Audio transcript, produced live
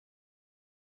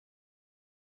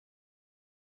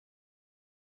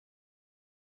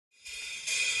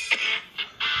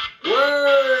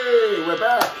Way! We're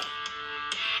back.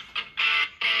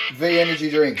 V energy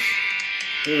drinks.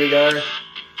 Here we go.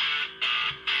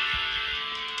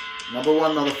 Number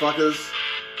one, motherfuckers.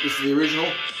 This is the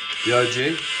original. The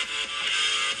OG.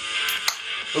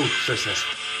 Oh, so nice.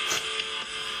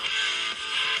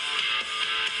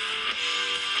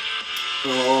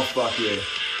 Oh, fuck yeah.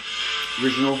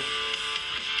 Original.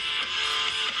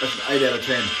 That's an 8 out of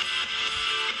 10.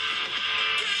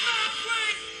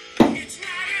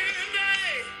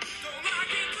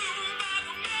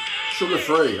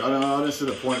 Sugar-free. I don't see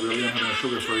the point really of having a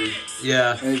sugar-free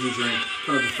energy drink.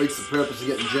 Kind of defeats the purpose of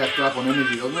getting jacked up on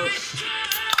energy, doesn't it?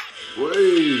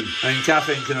 Whee! I mean,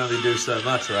 caffeine can only do so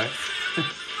much, right?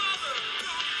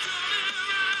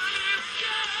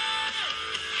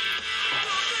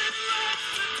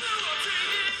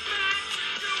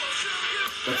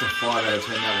 That's a 5 out of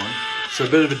 10, that one. So a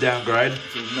bit of a downgrade.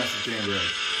 It's a massive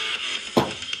downgrade.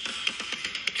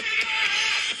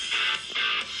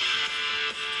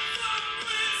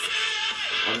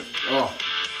 Oh,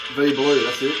 V blue,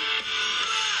 that's it.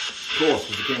 Of course,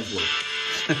 because the can's blue.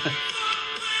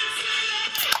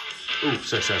 Ooh,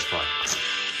 so satisfying.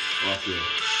 Fuck yeah.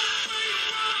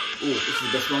 Ooh, this is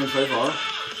the best going so far.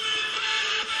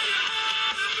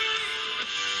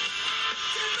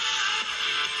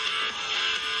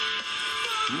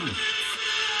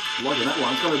 Liking that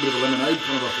one. It's got a bit of a lemonade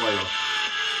kind of a flavour.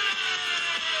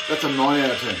 That's a 9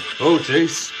 out of 10. Oh,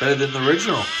 jeez. Better than the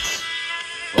original.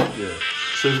 Fuck yeah.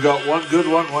 So we've got one good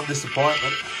one, one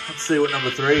disappointment. Let's see what number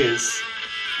 3 is.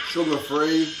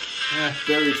 Sugar-free,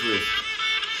 berry twist.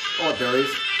 I like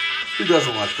berries. Who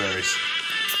doesn't like berries?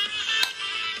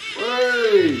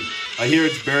 Hey! I hear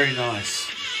it's very nice.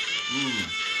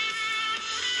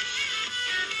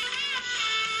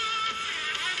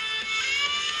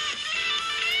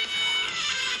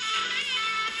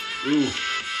 Ooh.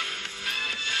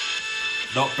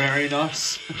 Not very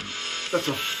nice. That's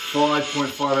a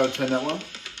 5.5 out of 10, that one.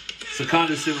 So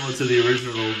kind of similar to the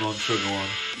original non-sugar one.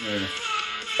 Yeah.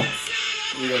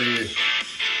 What we got here?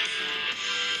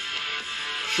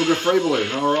 Sugar-free blue.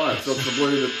 Alright, so it's the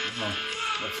blue that... Oh,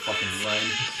 that's fucking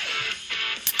lame.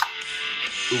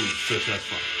 Ooh, so that's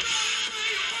fun.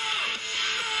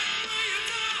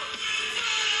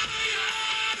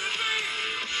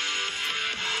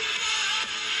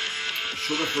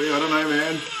 Sugar-free, I don't know,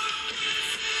 man.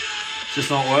 It's just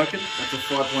not working? That's a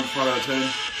 5.5 out of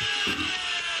 10.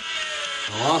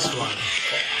 The last one.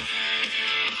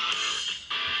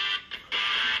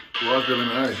 Raspberry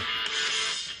lemonade.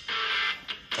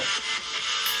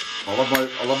 I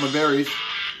love my berries.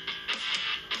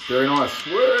 Very nice.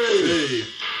 Whee! Hey.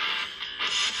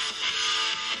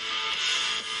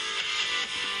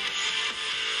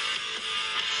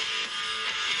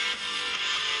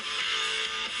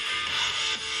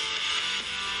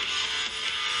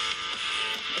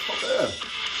 That's not bad.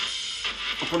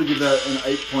 I'll probably give that an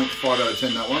 8.5 out of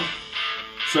 10, that one.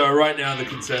 So right now the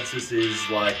consensus is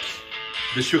like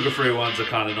the sugar-free ones are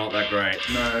kind of not that great.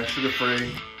 No,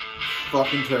 sugar-free.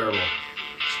 Fucking terrible.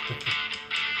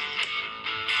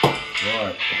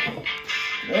 Right.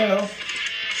 Now,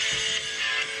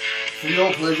 for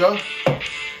your pleasure,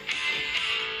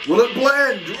 will it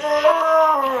blend?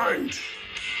 Right!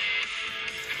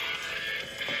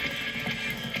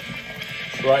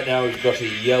 So right now we've got a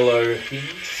yellow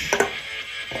hinge.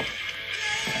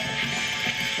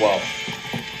 Wow.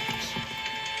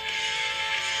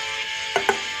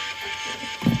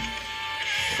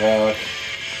 Fuck.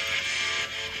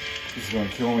 This is going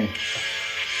to kill me.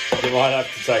 You might have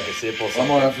to take a sip or something. I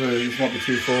might have to, this might be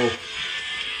too full.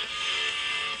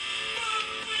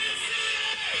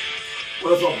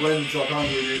 Well, it's not blended, so I can't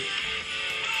do it.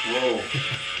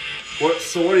 Whoa.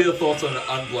 So what are your thoughts on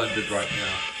unblended right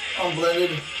now?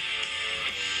 Unblended.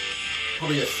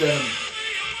 Probably a 7.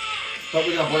 But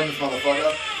we're going to blend this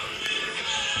motherfucker.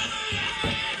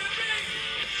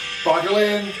 Buckle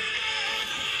in.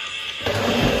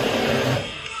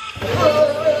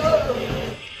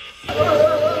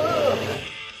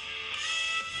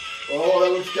 Oh,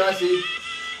 that looks gassy.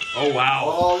 Oh, wow.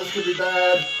 Oh, this could be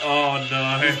bad. Oh,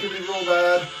 no. This could be real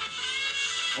bad.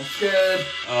 I'm scared.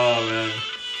 Oh, man.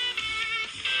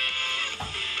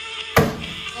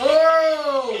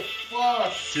 Oh,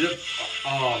 fuck. Did it?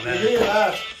 Oh, man. You hear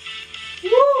that? Woo!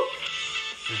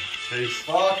 Jeez.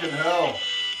 Fucking hell.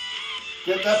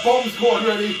 Get that bomb squad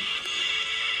ready.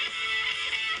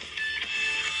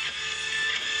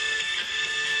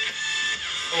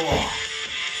 Oh.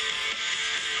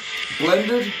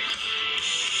 Blended.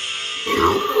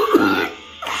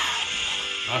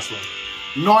 Nice one.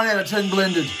 9 out of 10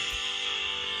 blended.